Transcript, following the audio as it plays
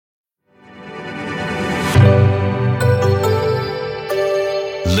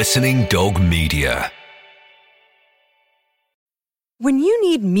Listening Dog Media. When you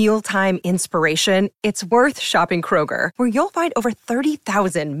need mealtime inspiration, it's worth shopping Kroger, where you'll find over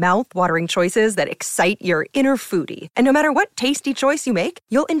 30,000 mouth-watering choices that excite your inner foodie. And no matter what tasty choice you make,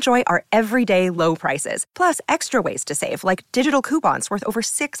 you'll enjoy our everyday low prices, plus extra ways to save, like digital coupons worth over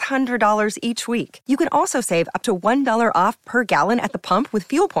 $600 each week. You can also save up to $1 off per gallon at the pump with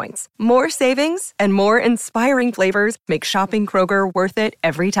fuel points. More savings and more inspiring flavors make shopping Kroger worth it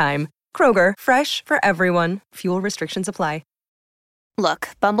every time. Kroger, fresh for everyone. Fuel restrictions apply. Look,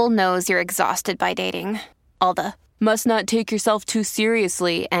 Bumble knows you're exhausted by dating. All the, must not take yourself too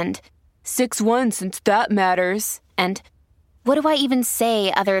seriously, and 6'1" since that matters, and what do I even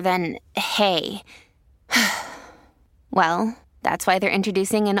say other than, hey? Well, that's why they're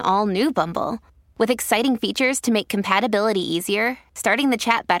introducing an all-new Bumble, with exciting features to make compatibility easier, starting the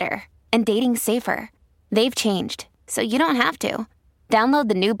chat better, and dating safer. They've changed, so you don't have to. Download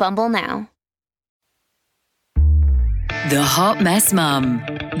the new Bumble now. The Hot Mess Mum.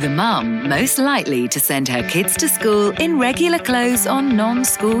 The mum most likely to send her kids to school in regular clothes on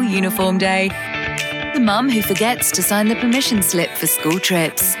non-school uniform day. The mum who forgets to sign the permission slip for school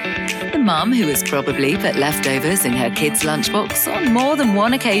trips. The mum who has probably put leftovers in her kids' lunchbox on more than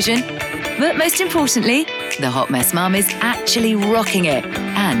one occasion. But most importantly, the Hot Mess Mum is actually rocking it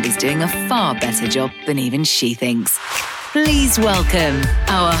and is doing a far better job than even she thinks. Please welcome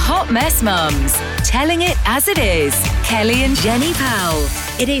our Hot Mess Mums, telling it as it is, Kelly and Jenny Powell.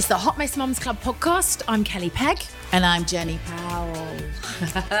 It is the Hot Mess Mums Club podcast. I'm Kelly Pegg. And I'm Jenny Powell.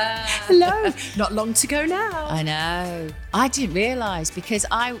 Hello. Not long to go now. I know. I didn't realise because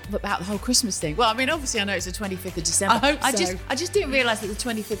about the whole Christmas thing. Well, I mean, obviously I know it's the 25th of December. I hope so. I just didn't realise that the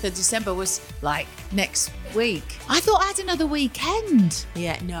 25th of December was like next week. I thought I had another weekend.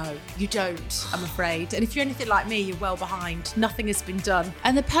 Yeah, no, you don't, I'm afraid. And if you're anything like me, you're well behind. Nothing has been done.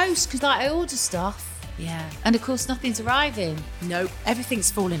 And the post, because I order stuff. Yeah. And of course, nothing's arriving. Nope. Everything's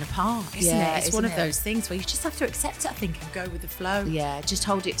falling apart, isn't Yeah, it? It's isn't one of it? those things where you just have to accept it, I think, and go with the flow. Yeah, just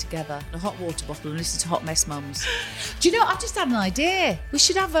hold it together. A hot water bottle and listen to Hot Mess Mums. Do you know, I've just had an idea. We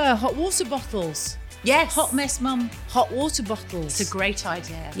should have hot water bottles. Yes. Hot Mess Mum hot water bottles. It's a great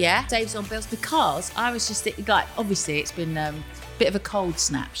idea. Yeah, saves on bills, because I was just thinking, like, obviously it's been a bit of a cold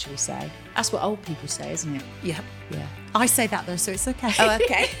snap, shall we say. That's what old people say, isn't it? Yep. Yeah. I say that though, so it's okay. Oh,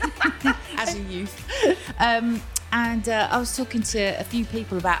 okay. As a youth. And I was talking to a few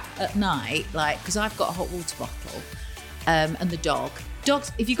people about at night, like, because I've got a hot water bottle and the dog.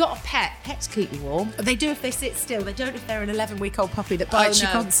 Dogs, if you've got a pet, pets keep you warm. They do if they sit still. They don't if they're an 11-week-old puppy that bites you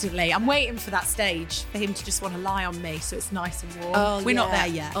constantly. I'm waiting for that stage for him to just want to lie on me so it's nice and warm. We're not there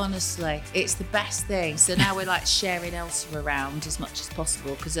yet. Honestly, it's the best thing. So now we're like sharing Elsa around as much as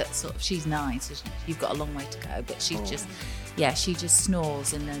possible, because she's 9, so you've got a long way to go. But she's she just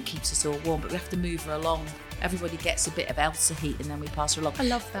snores and then keeps us all warm. But we have to move her along. Everybody gets a bit of Elsa heat and then we pass her along. I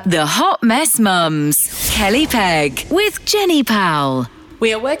love that. The Hot Mess Mums, Kelly Pegg with Jenny Powell.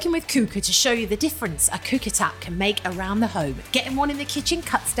 We are working with Kuka to show you the difference a Kuka tap can make around the home. Getting one in the kitchen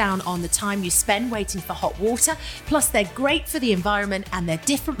cuts down on the time you spend waiting for hot water. Plus, they're great for the environment and their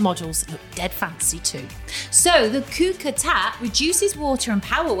different models look dead fancy too. So the Kuka tap reduces water and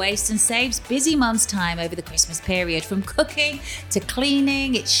power waste and saves busy mums time over the Christmas period. From cooking to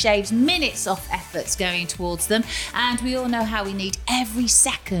cleaning, it shaves minutes off efforts going towards them. And we all know how we need every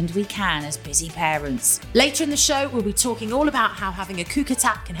second we can as busy parents. Later in the show, we'll be talking all about how having a Kuka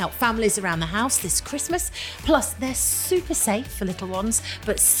tap can help families around the house this Christmas. Plus, they're super safe for little ones,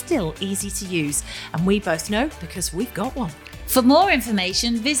 but still easy to use. And we both know because we've got one. For more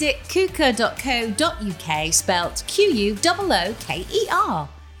information, visit kuka.co.uk, spelt Quooker.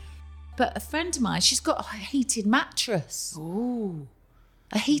 But a friend of mine, she's got a heated mattress. Ooh.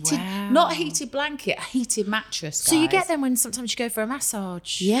 A heated, not a heated blanket, a heated mattress, guys. So you get them when sometimes you go for a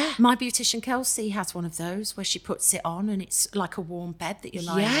massage. Yeah. My beautician Kelsey has one of those where she puts it on and it's like a warm bed that you're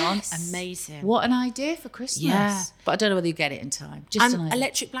lying on. Amazing. What an idea for Christmas. Yeah. But I don't know whether you get it in time. Just an And idea.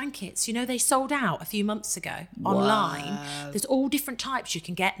 electric blankets, they sold out a few months ago online. There's all different types you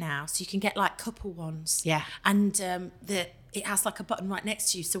can get now. So you can get like couple ones. Yeah. And it has like a button right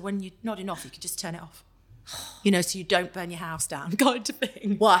next to you. So when you're nodding off, you can just turn it off. So you don't burn your house down, kind of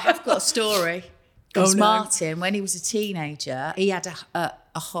thing. Well, I have got a story. Because no. Martin, when he was a teenager, he had a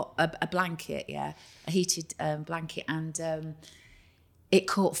blanket, a heated blanket, and it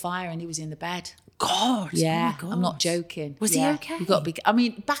caught fire and he was in the bed. God. Yeah, oh my God. I'm not joking. Was he okay? You got to be. I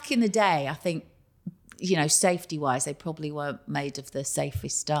mean, back in the day, I think safety-wise, they probably weren't made of the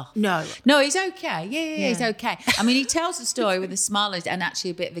safest stuff. No, he's okay. Yeah, he's okay. I mean, he tells the story with a smile and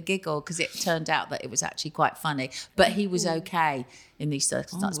actually a bit of a giggle because it turned out that it was actually quite funny. But he was okay in these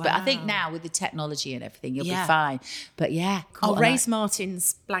circumstances. Oh, wow. But I think now with the technology and everything, you'll be fine. But yeah. I'll raise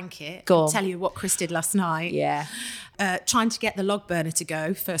Martin's blanket. Go on. Tell you what Chris did last night. Yeah. Trying to get the log burner to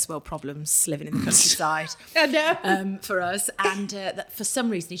go. First world problems living in the countryside. I know. For us. And for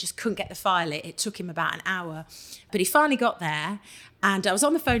some reason, he just couldn't get the fire lit. It took him about an hour. But he finally got there. And I was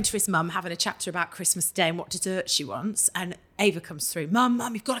on the phone to his mum having a chat to her about Christmas Day and what dessert she wants. And Ava comes through. Mum,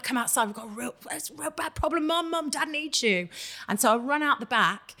 you've got to come outside. We've got a real bad problem. Mum, Dad needs you. And so I run out the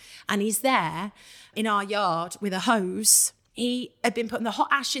back and he's there in our yard with a hose. He had been putting the hot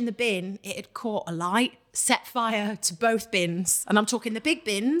ash in the bin. It had caught alight, set fire to both bins. And I'm talking the big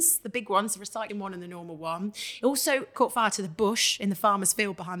bins, the big ones, the recycling one and the normal one. It also caught fire to the bush in the farmer's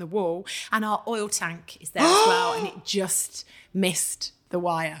field behind the wall. And our oil tank is there as well. And it just missed the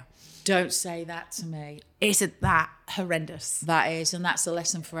wire. Don't say that to me. Isn't that horrendous? That is, and that's a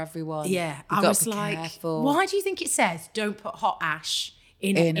lesson for everyone. Yeah. You've I got was to be like, careful. why do you think it says don't put hot ash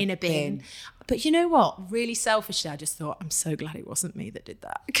in a bin? But you know what? Really selfishly, I just thought, I'm so glad it wasn't me that did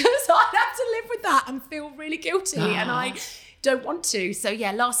that. Because I'd have to live with that and feel really guilty. And I don't want to. So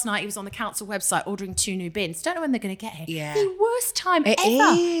yeah, last night he was on the council website ordering 2 new bins. Don't know when they're going to get here. Yeah. The worst time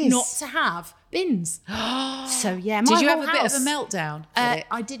ever not to have bins. So yeah, did you have a bit of a meltdown?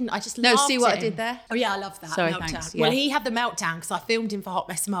 I didn't. I just loved see what it. I did there? Oh yeah, I love that. Sorry, meltdown. thanks. Yeah. Well, he had the meltdown because I filmed him for Hot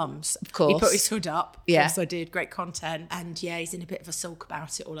Mess Mums. Of course. He put his hood up. Yeah. Yes, I did. Great content. And yeah, he's in a bit of a sulk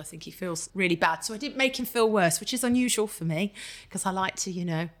about it all. I think he feels really bad. So I didn't make him feel worse, which is unusual for me because I like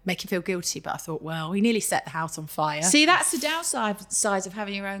to, make him feel guilty. But I thought, well, he nearly set the house on fire. See, that's the downside of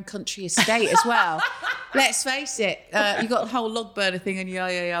having your own country estate as well. Let's face it, you got the whole log burner thing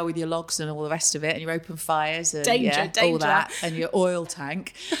and with your logs and all the rest of it and your open fires and danger. all that and your oil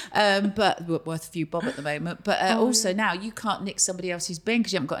tank, but worth a few bob at the moment. But also now you can't nick somebody else's bin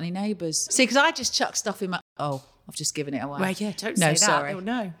because you haven't got any neighbours. See, because I just chuck stuff in my... Oh, I've just given it away. Well, yeah, don't say that. Sorry. They'll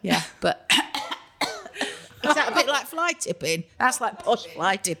know. Yeah, but... Is that a bit like fly tipping? That's like posh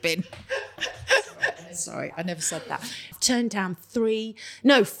fly tipping. Sorry, I never said that. I've turned down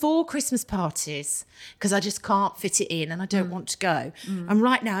 4 Christmas parties because I just can't fit it in and I don't want to go. And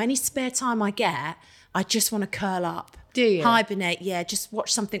right now, any spare time I get, I just want to curl up. Do you? Hibernate, yeah. Just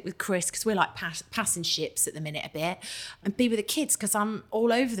watch something with Chris because we're like passing ships at the minute a bit and be with the kids because I'm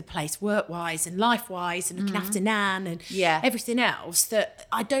all over the place work-wise and life-wise and looking after Nan and everything else that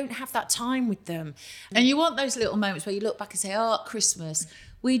I don't have that time with them. And you want those little moments where you look back and say, oh, Christmas,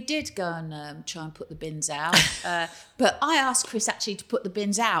 we did go and try and put the bins out. But I asked Chris actually to put the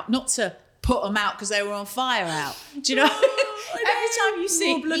bins out, not to put them out because they were on fire out. Do you know? Every time you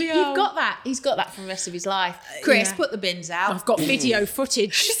see, you've got that. He's got that for the rest of his life. Chris, put the bins out. I've got video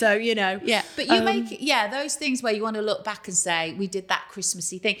footage, so Yeah, but you make those things where you want to look back and say, we did that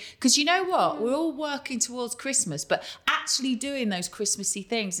Christmassy thing. Because you know what? We're all working towards Christmas, but actually doing those Christmassy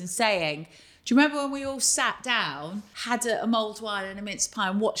things and saying, do you remember when we all sat down, had a mulled wine and a mince pie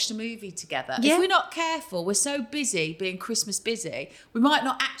and watched a movie together? Yeah. If we're not careful, we're so busy being Christmas busy, we might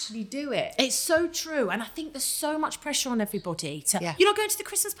not actually do it. It's so true. And I think there's so much pressure on everybody to, Yeah. you're not going to the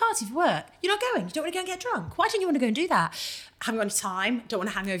Christmas party for work. You're not going. You don't want to go and get drunk. Why don't you want to go and do that? I haven't got any time. Don't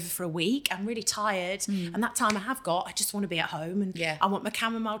want to hang over for a week. I'm really tired. And that time I have got, I just want to be at home. And I want my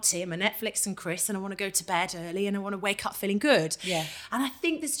chamomile tea, my Netflix and Chris, and I want to go to bed early and I want to wake up feeling good. Yeah. And I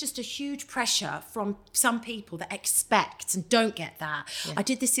think there's just a huge pressure from some people that expect and don't get that. Yeah. I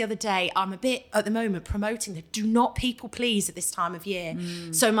did this the other day. I'm a bit, at the moment, promoting the do not people please at this time of year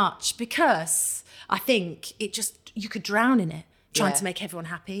so much because I think it just, you could drown in it. Trying to make everyone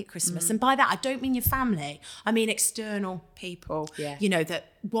happy at Christmas. And by that, I don't mean your family. I mean external people, that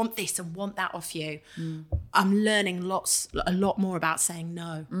want this and want that off you. I'm learning a lot more about saying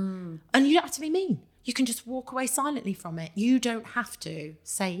no. And you don't have to be mean. You can just walk away silently from it. You don't have to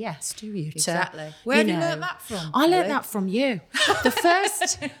say yes, do you? Exactly. Where have you learned that from? I learned that from you.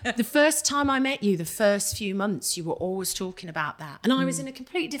 The first time I met you, the first few months, you were always talking about that. And I was in a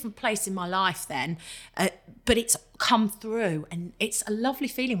completely different place in my life then, but it's come through and it's a lovely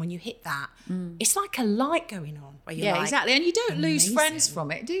feeling when you hit that. It's like a light going on. Where you're like, exactly. And you don't lose amazing. friends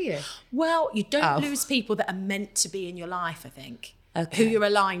from it, do you? Well, you don't lose people that are meant to be in your life, I think. Who you're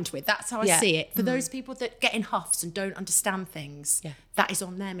aligned with. That's how I see it. For those people that get in huffs and don't understand things, that is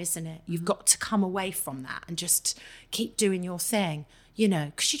on them, isn't it? You've got to come away from that and just keep doing your thing,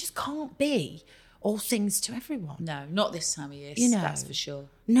 because you just can't be all things to everyone. No, not this time of year, that's for sure.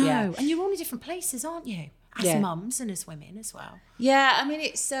 No, and you're all in different places, aren't you? as mums and as women as well. Yeah, I mean,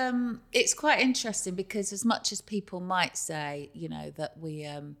 it's quite interesting because as much as people might say, you know, that we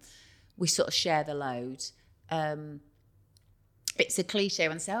sort of share the load, it's a cliche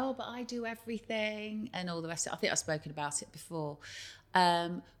when they say, oh, but I do everything and all the rest of it. I think I've spoken about it before.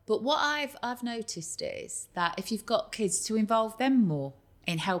 But what I've noticed is that if you've got kids, to involve them more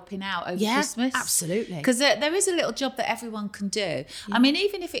in helping out over Christmas. Absolutely. Because there is a little job that everyone can do. Yeah. I mean,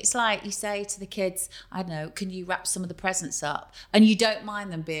 even if it's like you say to the kids, I don't know, can you wrap some of the presents up? And you don't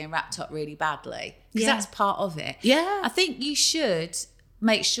mind them being wrapped up really badly. Because that's part of it. Yeah. I think you should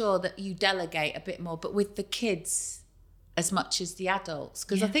make sure that you delegate a bit more, but with the kids as much as the adults.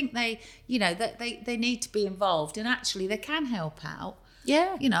 Because I think they need to be involved and actually they can help out.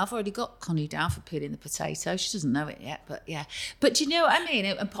 Yeah. You know, I've already got Connie down for peeling the potato. She doesn't know it yet, but yeah. But do you know what I mean?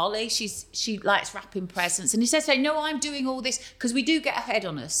 And Polly, she likes wrapping presents. And he says, no, I'm doing all this, because we do get ahead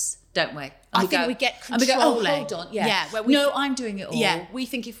on us, don't we? I think we get controlling. And we go, hold on. Yeah. No, I'm doing it all. Yeah. We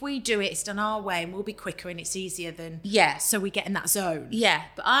think if we do it, it's done our way and we'll be quicker and it's easier than... Yeah. So we get in that zone. Yeah.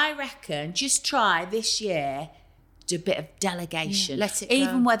 But I reckon just try this year, do a bit of delegation. Yeah, let it go.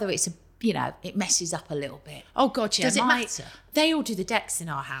 Even whether it's it messes up a little bit. Oh, God, yeah. Does it matter? They all do the decks in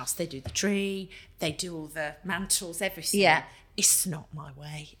our house. They do the tree. They do all the mantles, everything. Yeah. It's not my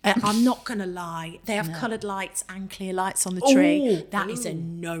way. I'm not going to lie. They have coloured lights and clear lights on the tree. That is a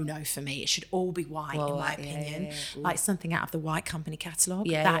no-no for me. It should all be white, in my opinion. Yeah. Like something out of the White Company catalogue.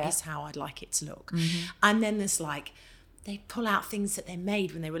 That is how I'd like it to look. Mm-hmm. And then there's like, they pull out things that they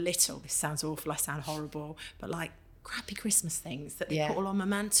made when they were little. This sounds awful. I sound horrible. But like, crappy Christmas things that they put all on my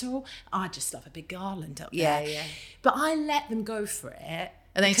mantle. I just love a big garland up there. Yeah. But I let them go for it.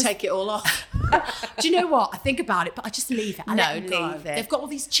 And then you take it all off. Do you know what? I think about it, but I just leave it. Leave it. They've got all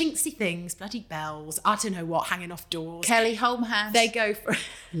these chinksy things, bloody bells, I don't know what, hanging off doors. Kelly, home hands. They go for it.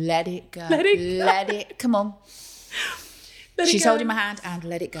 Let it go. Let it. Come on. She's holding my hand and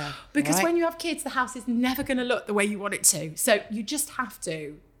let it go. Because when you have kids, the house is never going to look the way you want it to. So you just have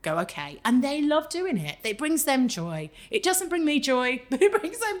to go, okay. And they love doing it. It brings them joy. It doesn't bring me joy, but it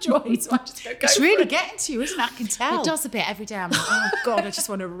brings them joy. So I just go it's really getting to you, isn't it? I can tell. It does a bit every day. I'm like, oh God, I just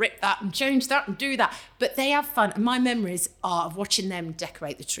want to rip that and change that and do that. But they have fun. And my memories are of watching them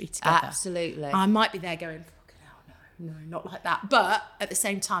decorate the tree together. Absolutely. I might be there going, no, not like that. But at the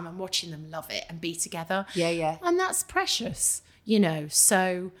same time, I'm watching them love it and be together. Yeah. And that's precious,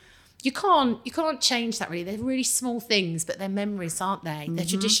 so... You can't change that really. They're really small things, but they're memories, aren't they? They're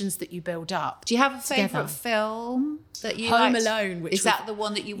traditions that you build up. Do you have a favourite film that you Home Alone. Is that the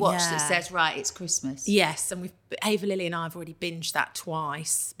one that you watch that says, right, it's Christmas? Yes, and Ava, Lily and I have already binged that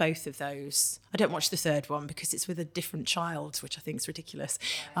twice, both of those. I don't watch the third one because it's with a different child, which I think is ridiculous.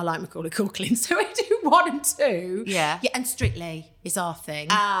 I like Macaulay Culkin, so I do 1 and 2. Yeah, and Strictly is our thing.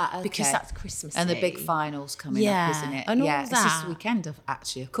 Okay. Because that's Christmas. And the big final's coming up, isn't it? And all that. It's this weekend,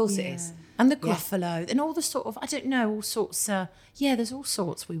 actually. Of course it is. And the Gruffalo and all the sort of, I don't know, all sorts of, there's all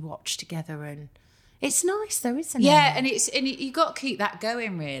sorts we watch together and it's nice though, isn't it? Yeah, and you got to keep that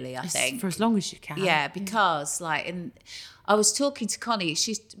going really, I think. For as long as you can. Yeah, because I was talking to Connie,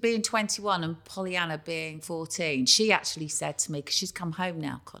 she's being 21 and Pollyanna being 14. She actually said to me, because she's come home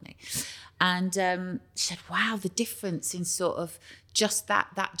now, Connie, and she said, wow, the difference in sort of just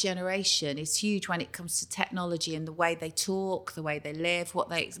that generation is huge when it comes to technology and the way they talk, the way they live, what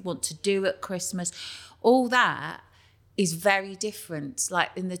they want to do at Christmas. All that is very different, like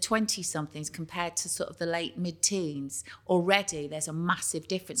in the 20-somethings compared to sort of the late mid-teens. Already there's a massive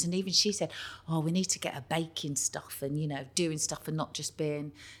difference. And even she said, we need to get her baking stuff and, doing stuff and not just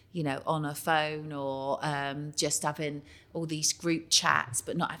being, on her phone or just having all these group chats,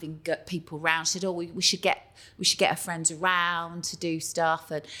 but not having people around. She said, we should get her friends around to do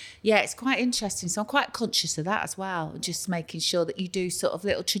stuff. And it's quite interesting. So I'm quite conscious of that as well. Just making sure that you do sort of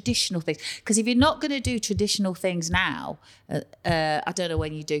little traditional things. Because if you're not going to do traditional things now, I don't know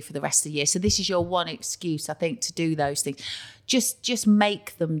when you do for the rest of the year. So this is your one excuse, I think, to do those things. Just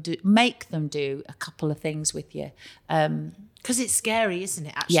make them do a couple of things with you. Because it's scary, isn't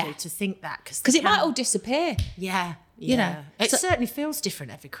it, actually, to think that? Because it might all disappear. Yeah. It certainly feels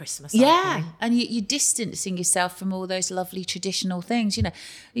different every Christmas. And you're distancing yourself from all those lovely traditional things.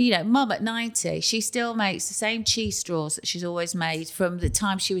 Mum at 90, she still makes the same cheese straws that she's always made from the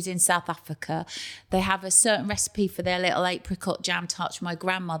time she was in South Africa. They have a certain recipe for their little apricot jam tarts my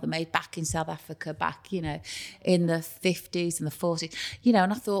grandmother made back in South Africa back, in the 50s and the 40s.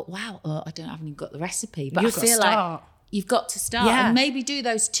 And I thought, wow, I haven't even got the recipe. But I feel like you've got to start and maybe do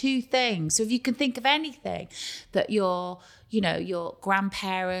those 2 things. So if you can think of anything that you're your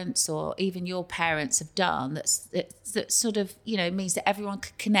grandparents or even your parents have done that sort of, means that everyone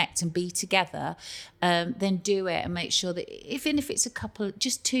can connect and be together, then do it and make sure that even if it's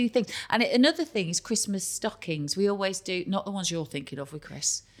just 2 things. And another thing is Christmas stockings. We always do, not the ones you're thinking of with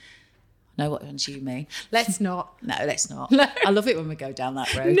Chris. I know what ones you mean. Let's not. No, let's not. I love it when we go down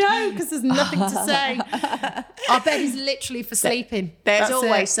that road. No, because there's nothing to say. Our bed is literally for sleeping. There's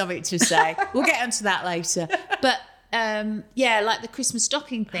always something to say. We'll get onto that later. But like the Christmas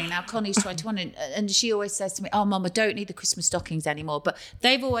stocking thing. Now Connie's 21 and she always says to me, "Oh, Mum, I don't need the Christmas stockings anymore." But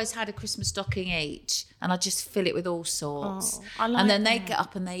they've always had a Christmas stocking each, and I just fill it with all sorts. Oh, I like and then that. they get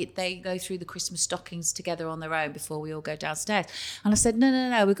up and they go through the Christmas stockings together on their own before we all go downstairs. And I said,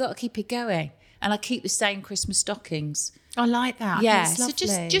 no, we've got to keep it going. And I keep the same Christmas stockings. I like that. Yeah, It's so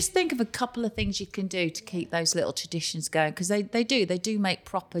lovely. just think of a couple of things you can do to keep those little traditions going, because they do make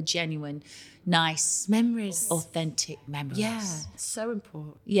proper, genuine, nice memories. authentic memories. Yeah, so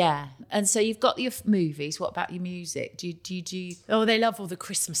important. Yeah. And so you've got your movies. What about your music? Do you... Oh, they love all the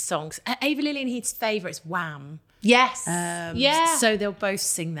Christmas songs. Ava Lily and Heath's favourite is Wham. Yes. Yeah. So they'll both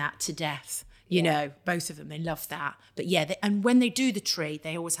sing that to death. You know, both of them, they love that. But yeah, and when they do the tree,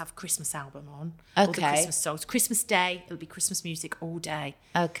 they always have a Christmas album on. All the Okay. Christmas songs. Christmas Day, it'll be Christmas music all day.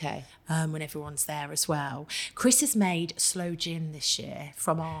 Okay. When everyone's there as well. Chris has made slow gin this year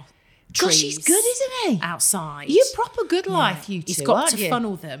from our Gosh, trees. he's good, isn't he? Outside. You proper good life, you two, He's got aren't to you?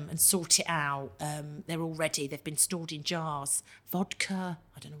 funnel them and sort it out. They're all ready. They've been stored in jars. Vodka,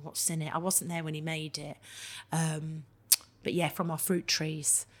 I don't know what's in it. I wasn't there when he made it. But yeah, from our fruit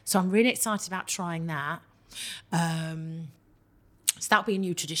trees. So I'm really excited about trying that. So that'll be a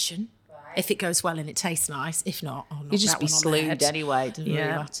new tradition. Right. If it goes well and it tastes nice. If not, I'll knock You'll just that be one on the head. slewed anyway. It doesn't really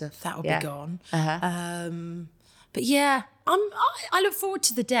Yeah, matter. that'll Yeah. be gone. Uh-huh. But yeah, I look forward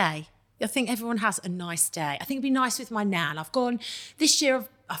to the day. I think everyone has a nice day. I think it'd be nice with my nan. I've gone this year.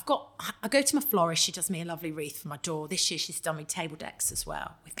 I go to my florist. She does me a lovely wreath for my door. This year she's done me table decks as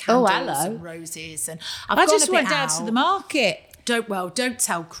well with candles hello. and roses. And I just went down to the market. Don't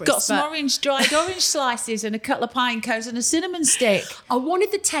tell Chris. Got some but dried orange slices and a couple of pine cones and a cinnamon stick. I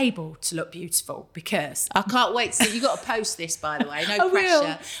wanted the table to look beautiful because I can't wait to see. You got to post this, by the way. No I will.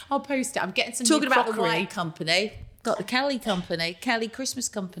 pressure. I'll post it. I'm getting some Talking new about the crockery. wine company. Got the Kelly company, Kelly Christmas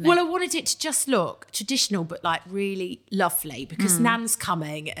company. Well, I wanted it to just look traditional, but like really lovely because Nan's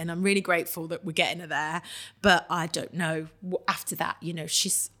coming and I'm really grateful that we're getting her there. But I don't know after that,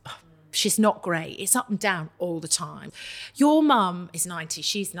 she's not great. It's up and down all the time. Your mum is 90.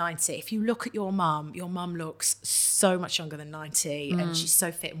 She's 90. If you look at your mum looks so much younger than 90 and she's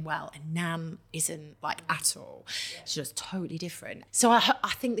so fit and well. And Nan isn't like at all. She's just totally different. So I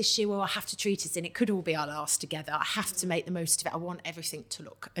think this year we'll have to treat us in. It could all be our last together. I have to make the most of it. I want everything to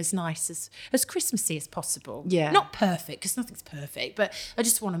look as nice as Christmassy as possible. Yeah. Not perfect because nothing's perfect, but I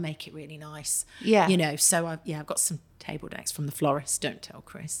just want to make it really nice. Yeah. So I've got some table decks from the florist. Don't tell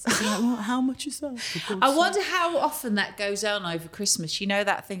Chris. I'll be like, well, how much is that? I wonder how often that goes on over Christmas. You know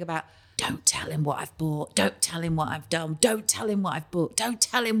that thing about, don't tell him what I've bought. Don't tell him what I've done. Don't tell him what I've booked. Don't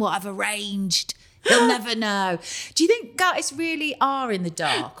tell him what I've arranged. He'll never know. Do you think guys really are in the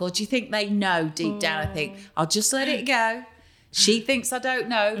dark? Or do you think they know deep down and think, I'll just let it go? She thinks I don't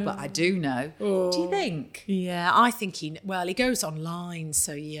know, but I do know. Do you think? Yeah, I think he goes online,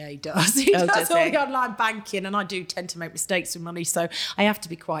 so yeah, he does. He Oh, does does all he? the online banking, and I do tend to make mistakes with money, so I have to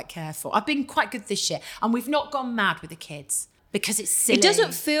be quite careful. I've been quite good this year, and we've not gone mad with the kids because it's silly. It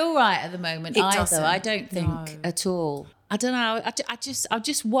doesn't feel right at the moment It either. doesn't. I don't think No. at all. I don't know. I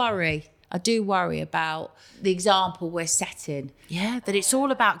just worry. I do worry about the example we're setting. Yeah, that it's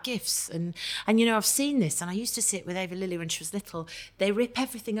all about gifts. And I've seen this, and I used to sit with Ava Lily when she was little. They rip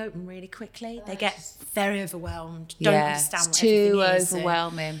everything open really quickly. They get very overwhelmed, don't understand it's what everything too is.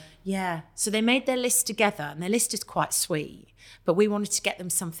 overwhelming. Yeah, so they made their list together, and their list is quite sweet, but we wanted to get them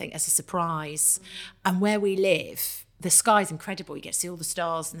something as a surprise. And where we live, the sky's incredible. You get to see all the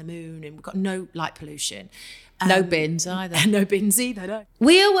stars and the moon, and we've got no light pollution. No bins either. And no bins either, no.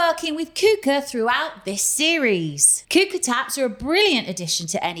 We are working with Kuka throughout this series. Kuka taps are a brilliant addition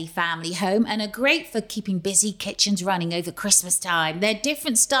to any family home and are great for keeping busy kitchens running over Christmas time. Their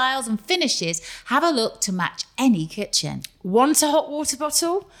different styles and finishes have a look to match any kitchen. Want a hot water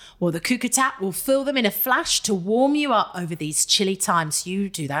bottle? Well, the Kuka tap will fill them in a flash to warm you up over these chilly times. You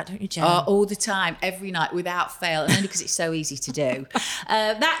do that, don't you, Jen? All the time, every night, without fail, and only because it's so easy to do.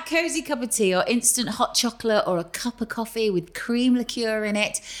 That cosy cup of tea or instant hot chocolate or a cup of coffee with cream liqueur in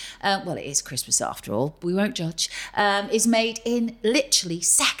it, well, it is Christmas after all, we won't judge, is made in literally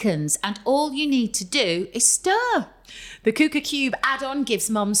seconds, and all you need to do is stir. The Kuka Cube add-on gives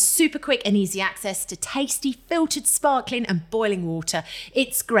mums super quick and easy access to tasty, filtered, sparkling and boiling water.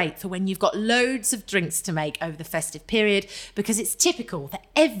 It's great for when you've got loads of drinks to make over the festive period, because it's typical that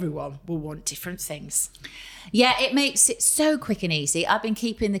everyone will want different things. Yeah, it makes it so quick and easy. I've been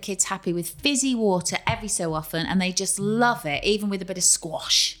keeping the kids happy with fizzy water every so often, and they just love it, even with a bit of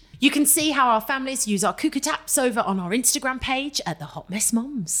squash. You can see how our families use our Kuka taps over on our Instagram page at The Hot Mess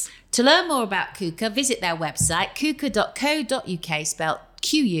Mums. To learn more about Kuka, visit their website, kuka.co.uk, spelled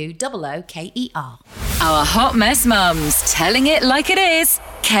Quooker. Our Hot Mess Mums, telling it like it is.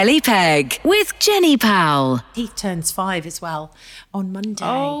 Kelly Pegg with Jenny Powell. Heath turns 5 as well on Monday.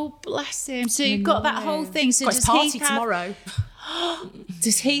 Oh, bless him. So you've got that whole thing. So got his party tomorrow.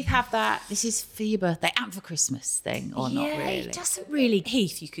 Does Heath have that? This is for your birthday and for Christmas thing, or not really? It doesn't really.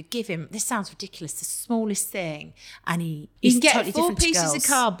 Heath, you could give him, this sounds ridiculous, the smallest thing, and You he's can get totally 4 different to pieces of girls.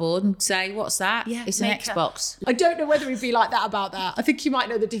 cardboard and say, what's that? Yeah, it's an make a- Xbox. I don't know whether he'd be like that about that. I think you might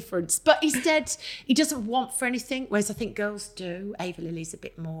know the difference. But instead, he doesn't want for anything, whereas I think girls do. Ava Lily's a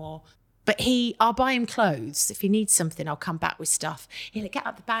bit more. But I'll buy him clothes. If he needs something, I'll come back with stuff. He'll get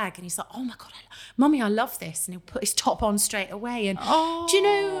out the bag and he's like, oh my God, Mummy, I love this. And he'll put his top on straight away. And do you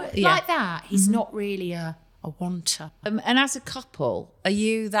know, like that? He's not really a wanter. And as a couple, are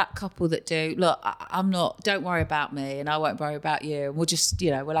you that couple that look, I'm not, don't worry about me and I won't worry about you. And we'll just,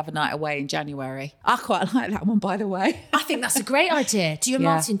 we'll have a night away in January. I quite like that one, by the way. I think that's a great idea. Do you and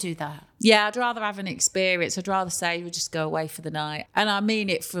Martin do that? Yeah, I'd rather have an experience. I'd rather say we'll just go away for the night. And I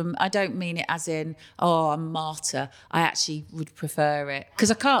don't mean it as in, oh, I'm a martyr. I actually would prefer it.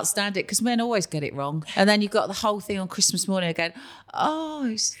 Because I can't stand it, because men always get it wrong. And then you've got the whole thing on Christmas morning again. Oh,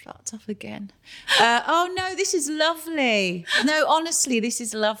 he's fucked up again. Oh, no, this is lovely. No, honestly, this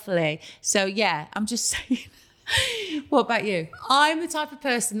is lovely. So, yeah, I'm just saying. What about you? I'm the type of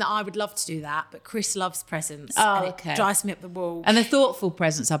person that I would love to do that, but Chris loves presents. Oh, and okay. It drives me up the wall. And the thoughtful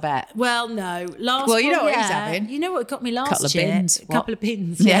presents, I bet. Well, no. Well, you know what he's having. You know what got me last Couple of year? bins. A What? couple of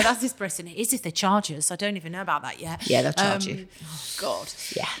bins. Yeah, that's his present. It is if they charge us. I don't even know about that yet. Yeah, they'll charge you. Oh, God.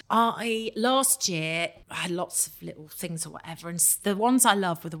 Yeah. Last year, I had lots of little things or whatever, and the ones I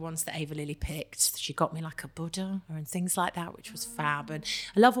loved were the ones that Ava Lily picked. She got me like a Buddha and things like that, which was fab, and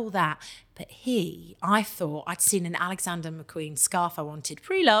I love all that. But I thought I'd seen an Alexander McQueen scarf I wanted,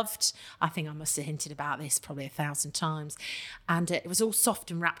 pre-loved. I think I must have hinted about this probably 1,000 times. And it was all soft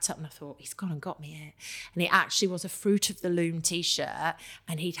and wrapped up, and I thought, he's gone and got me it. And it actually was a Fruit of the Loom T-shirt,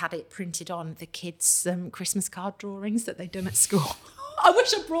 and he'd had it printed on the kids' Christmas card drawings that they'd done at school. I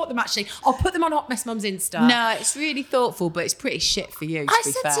wish I brought them, actually. I'll put them on Hot Mess Mum's Insta. No, it's really thoughtful, but it's pretty shit for you, to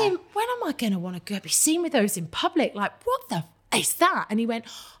be fair. I said to him, when am I going to want to go be seen with those in public? Like, what the is that? And he went,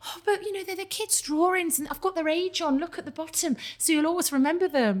 oh, but they're the kids' drawings and I've got their age on. Look at the bottom. So you'll always remember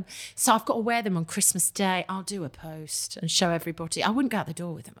them. So I've got to wear them on Christmas Day. I'll do a post and show everybody. I wouldn't go out the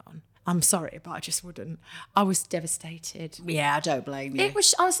door with them on. I'm sorry, but I just wouldn't. I was devastated. Yeah, I don't blame you.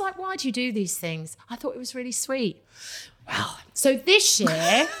 I was like, why do you do these things? I thought it was really sweet. Well, so this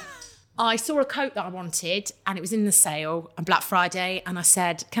year... I saw a coat that I wanted and it was in the sale on Black Friday, and I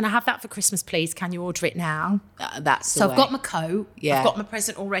said, can I have that for Christmas, please? Can you order it now? So I've got my coat. Yeah. I've got my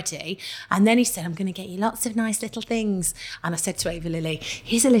present already. And then he said, I'm going to get you lots of nice little things. And I said to Ava Lily,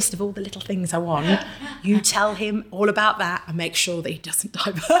 here's a list of all the little things I want. You tell him all about that and make sure that he doesn't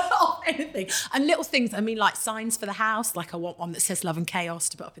divert off anything. And little things, like signs for the house. Like I want one that says Love and Chaos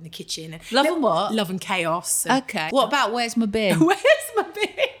to put up in the kitchen. Love and what? Love and Chaos. Okay. What about Where's My Bin? Where's my bin?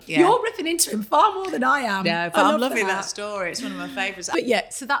 Yeah. You're ripping into him far more than I am. No, but I I'm love loving that story. It's one of my favourites. But yeah,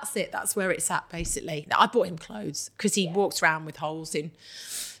 so that's it. That's where it's at, basically. I bought him clothes because he walks around with holes in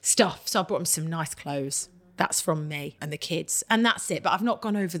stuff. So I bought him some nice clothes. That's from me and the kids. And that's it. But I've not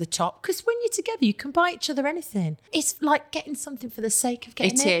gone over the top, because when you're together, you can buy each other anything. It's like getting something for the sake of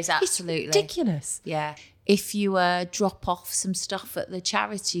getting it. It is, absolutely. It's ridiculous. Yeah. If you drop off some stuff at the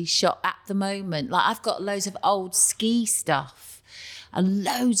charity shop at the moment, like I've got loads of old ski stuff and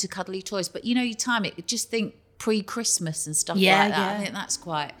loads of cuddly toys, but you time it, just think pre-Christmas and stuff like that. Yeah. I think that's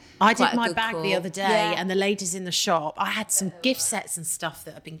quite I quite did a my good bag call. the other day, Yeah. and the ladies in the shop, I had some gift sets and stuff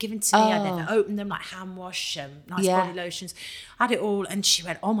that had been given to me. I never opened them, like hand wash, nice body lotions. I had it all, and she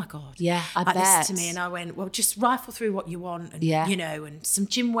went, "Oh my God!" Yeah, I like bet. this to me, and I went, "Well, just rifle through what you want, and and some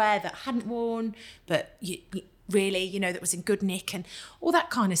gym wear that I hadn't worn, but you really, that was in good nick and all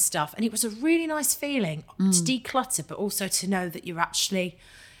that kind of stuff." And it was a really nice feeling to declutter, but also to know that you're actually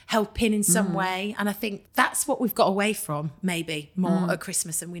helping in some way. And I think that's what we've got away from, maybe, more at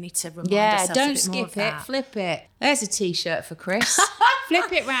Christmas, and we need to remind ourselves don't a bit more of skip it, that. flip it. There's a T-shirt for Chris.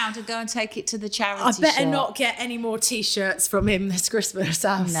 Flip it round and go and take it to the charity I better shop. not get any more T-shirts from him this Christmas.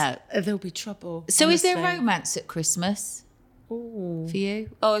 No. There'll be trouble. So is there honestly. romance at Christmas? For you?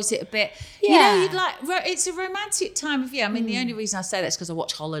 Or is it a bit, Yeah. you'd like, it's a romantic time of year. I mean, the only reason I say that's because I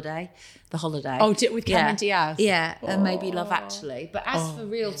watch The Holiday. Oh, with Cameron Diaz? Yeah, and maybe Love Actually. But as for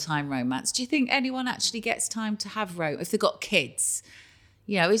real-time romance, do you think anyone actually gets time to have if they've got kids?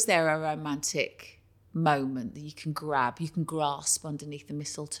 Is there a romantic moment that you can grasp underneath the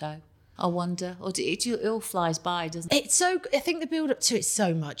mistletoe? I wonder, or it all flies by, doesn't it? I think the build up to it's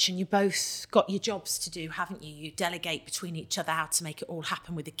so much, and you both got your jobs to do, haven't you? You delegate between each other how to make it all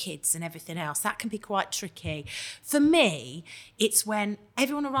happen with the kids and everything else. That can be quite tricky. For me, it's when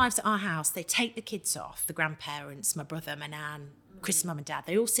everyone arrives at our house, they take the kids off, the grandparents, my brother, my nan, Chris' mum and dad,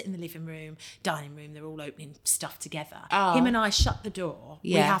 they all sit in the living room, dining room, they're all opening stuff together. Him and I shut the door.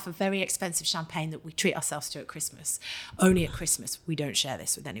 Yeah. We have a very expensive champagne that we treat ourselves to at Christmas. Only at Christmas. We don't share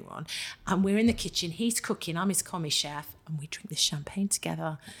this with anyone. And we're in the kitchen, he's cooking, I'm his commis chef, and we drink this champagne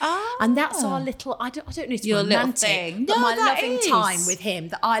together. And that's our little, I don't know if it's Your little romantic, thing. but No, my that loving is. time with him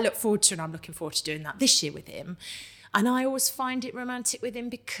that I look forward to, and I'm looking forward to doing that this year with him. And I always find it romantic with him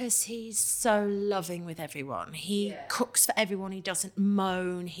because he's so loving with everyone. He cooks for everyone. He doesn't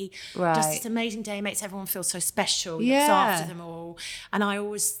moan. He does this amazing day. He makes everyone feel so special. He looks after them all. And I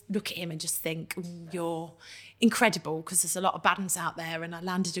always look at him and just think, you're incredible, because there's a lot of bad ones out there, and I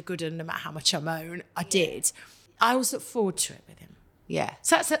landed a good one no matter how much I moan. I did. I always look forward to it with him. Yeah.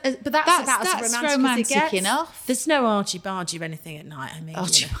 So that's about as romantic as it gets. Enough. There's no argy-bargy or anything at night. I mean,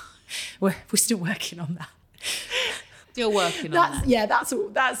 we're still working on that. Still working on that. Yeah,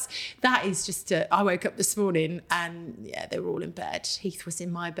 that is just. I woke up this morning and they were all in bed. Heath was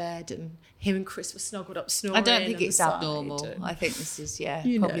in my bed, and him and Chris were snuggled up snoring. I don't think on it's the side, abnormal. and- I think this is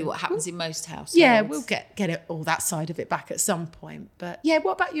know. what happens in most households. Yeah, we'll get it all that side of it back at some point. But yeah,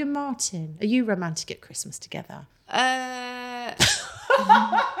 what about you and Martin? Are you romantic at Christmas together?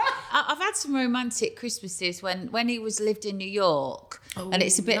 I've had some romantic Christmases when he lived in New York, and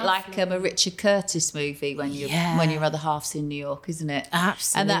it's a bit like a Richard Curtis movie when your other half's in New York, isn't it?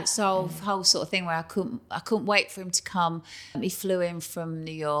 Absolutely. And that's whole sort of thing where I couldn't wait for him to come. He flew in from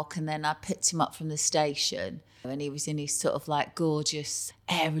New York, and then I picked him up from the station. And he was in his sort of like gorgeous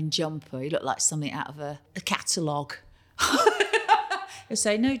Aran jumper. He looked like something out of a catalogue. He'll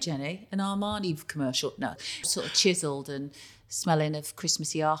say, "No, Jenny, an Armani commercial." No, sort of chiselled and smelling of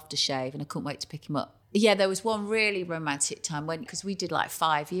Christmassy aftershave, and I couldn't wait to pick him up. Yeah, there was one really romantic time because we did like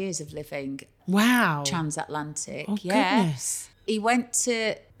 5 years of living transatlantic. Oh, goodness. He went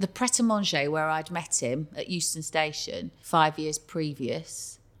to the Pret-a-Manger where I'd met him at Euston Station 5 years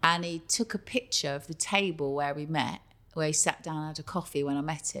previous, and he took a picture of the table where we met, where he sat down and had a coffee when I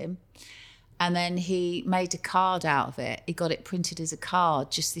met him. And then he made a card out of it. He got it printed as a card,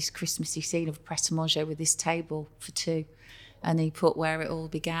 just this Christmassy scene of Pret-a-Manger with this table for two. And he put where it all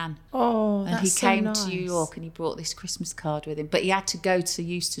began. Oh, and that's he so came nice. to New York and he brought this Christmas card with him. But he had to go to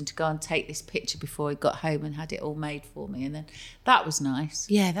Euston to go and take this picture before he got home and had it all made for me. And then that was nice.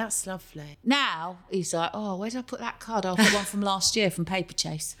 Yeah, that's lovely. Now he's like, "Oh, where did I put that card? I've got one from last year from Paper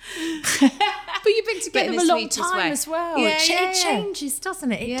Chase." But you've been together in a the long sweetest time way. as well. Yeah, It changes,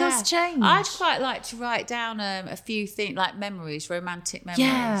 doesn't it? It does change. I'd quite like to write down a few things, like memories, romantic memories.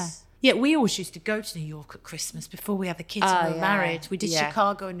 Yeah. Yeah, we always used to go to New York at Christmas before we had the kids and we were married. We did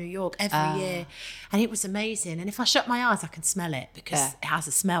Chicago and New York every year. And it was amazing. And if I shut my eyes, I can smell it because it has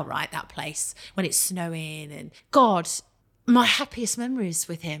a smell, right, that place, when it's snowing. And God, my happiest memories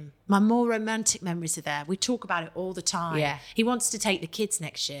with him, my more romantic memories are there. We talk about it all the time. Yeah. He wants to take the kids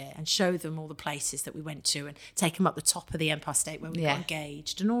next year and show them all the places that we went to and take them up the top of the Empire State where we got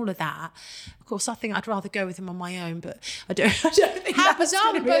engaged and all of that. Of course, I think I'd rather go with him on my own, but I don't think How that's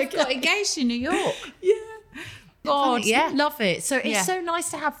bizarre, we gonna both be got okay. engaged in New York. Yeah. God, Yeah. love it. So it's so nice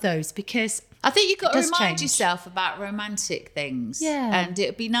to have those because I think you've got It to does remind change. yourself about romantic things. Yeah. And it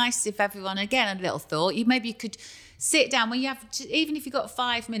would be nice if everyone, again, a little thought, you could sit down when you have, even if you've got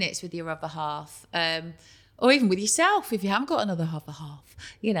 5 minutes with your other half, or even with yourself if you haven't got another other half,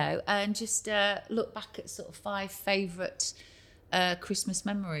 and just look back at sort of 5 favourite Christmas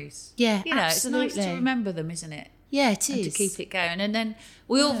memories. Yeah, It's nice to absolutely. remember them, isn't it? yeah, it And is. to keep it going. And then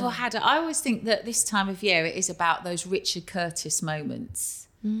we all had, I always think that this time of year it is about those Richard Curtis moments,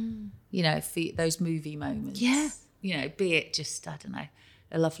 for those movie moments. Yeah. Be it just, I don't know,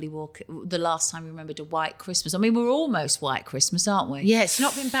 a lovely walk. The last time we remembered a white Christmas. I mean, we're almost white Christmas, aren't we? Yeah, it's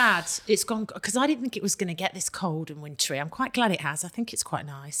not been bad. It's gone, because I didn't think it was going to get this cold and wintry. I'm quite glad it has. I think it's quite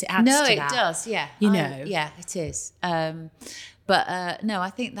nice. It adds to that. No, it does, yeah. Yeah, it is. But no, I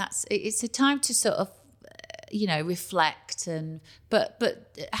think it's a time to sort of, reflect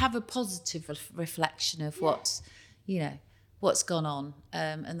but have a positive reflection of what's gone on,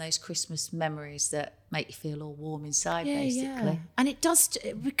 and those Christmas memories that make you feel all warm inside, basically. Yeah. And it does,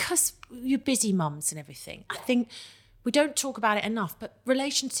 because you're busy mums and everything. I think we don't talk about it enough, but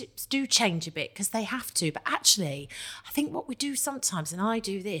relationships do change a bit because they have to. But actually, I think what we do sometimes, and I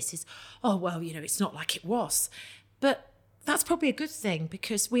do this, is, it's not like it was. But that's probably a good thing,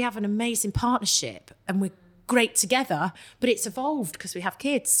 because we have an amazing partnership and we're great together, but it's evolved because we have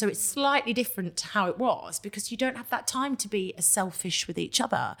kids. So it's slightly different to how it was, because you don't have that time to be as selfish with each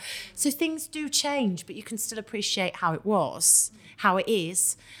other. So things do change, but you can still appreciate how it was, how it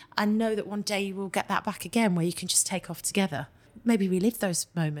is, and know that one day you will get that back again, where you can just take off together. Maybe relive those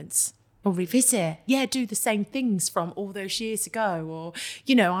moments or revisit. Yeah, do the same things from all those years ago. Or,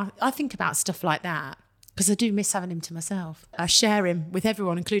 I think about stuff like that because I do miss having him to myself. I share him with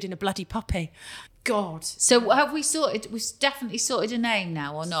everyone, including a bloody puppy. God. So have we sorted? We've definitely sorted a name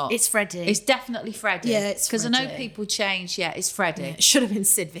now, or not? It's Freddie. It's definitely Freddie. Yeah, it's because I Freddie. know people change. Yeah, it's Freddie. Yeah, it should have been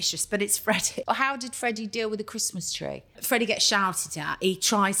Sid Vicious, but it's Freddie. How did Freddie deal with the Christmas tree? Freddie gets shouted at. He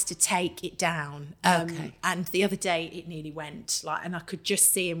tries to take it down. Okay. And the other day it nearly went, and I could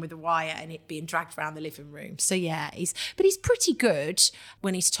just see him with a wire and it being dragged around the living room. So yeah, he's pretty good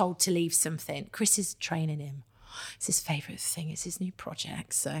when he's told to leave something. Chris is training him. It's his favourite thing. It's his new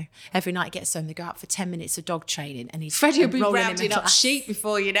project. So every night he gets home, they go out for 10 minutes of dog training, and Freddie will be rounding up sheep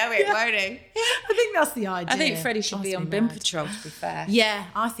before you know it, won't he? I think that's the idea. I think Freddie should be on bin patrol, to be fair. Yeah,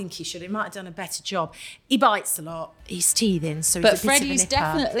 I think he should. He might have done a better job. He bites a lot. He's teething, so but he's a bit Freddie's of a nipper.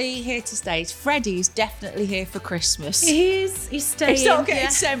 definitely here to stay. Freddie's definitely here for Christmas. He is. He's staying. He's not getting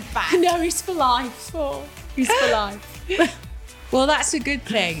sent back. No, he's for life. He's for life. Well, that's a good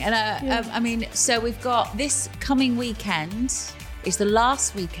thing. And so we've got this coming weekend is the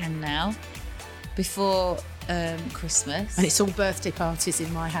last weekend now before Christmas. And it's all birthday parties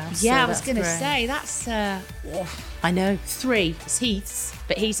in my house. Yeah, so I was going to say, that's... I know, 3. It's Heath's,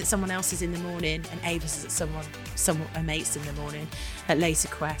 but he's at someone else's in the morning, and Ava's is at a mate's in the morning at Laser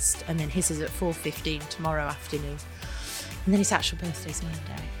Quest, and then his is at 4:15 tomorrow afternoon. And then his actual birthday's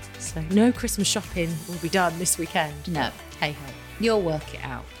Monday. So no Christmas shopping will be done this weekend. No. Hey ho. You'll work it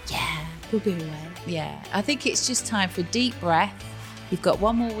out. Yeah, we'll be away. Yeah, I think it's just time for a deep breath. You've got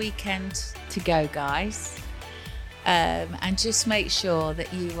one more weekend to go, guys. And just make sure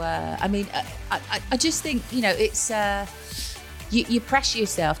that you, I just think, it's, you pressure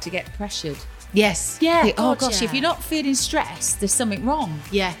yourself to get pressured. Yes. Yeah. Oh gosh, if you're not feeling stressed, there's something wrong.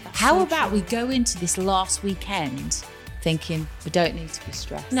 Yeah. How about we go into this last weekend thinking we don't need to be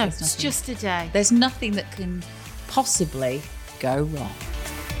stressed? No, it's just a day. There's nothing that can possibly go wrong.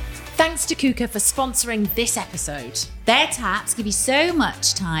 Thanks to Kuka for sponsoring this episode. Their taps give you so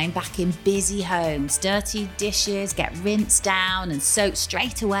much time back in busy homes. Dirty dishes get rinsed down and soaked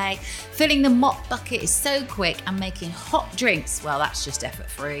straight away. Filling the mop bucket is so quick, and making hot drinks, well, that's just effort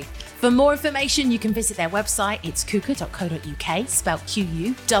free. For more information, you can visit their website. It's kuka.co.uk, spelled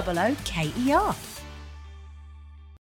Quooker.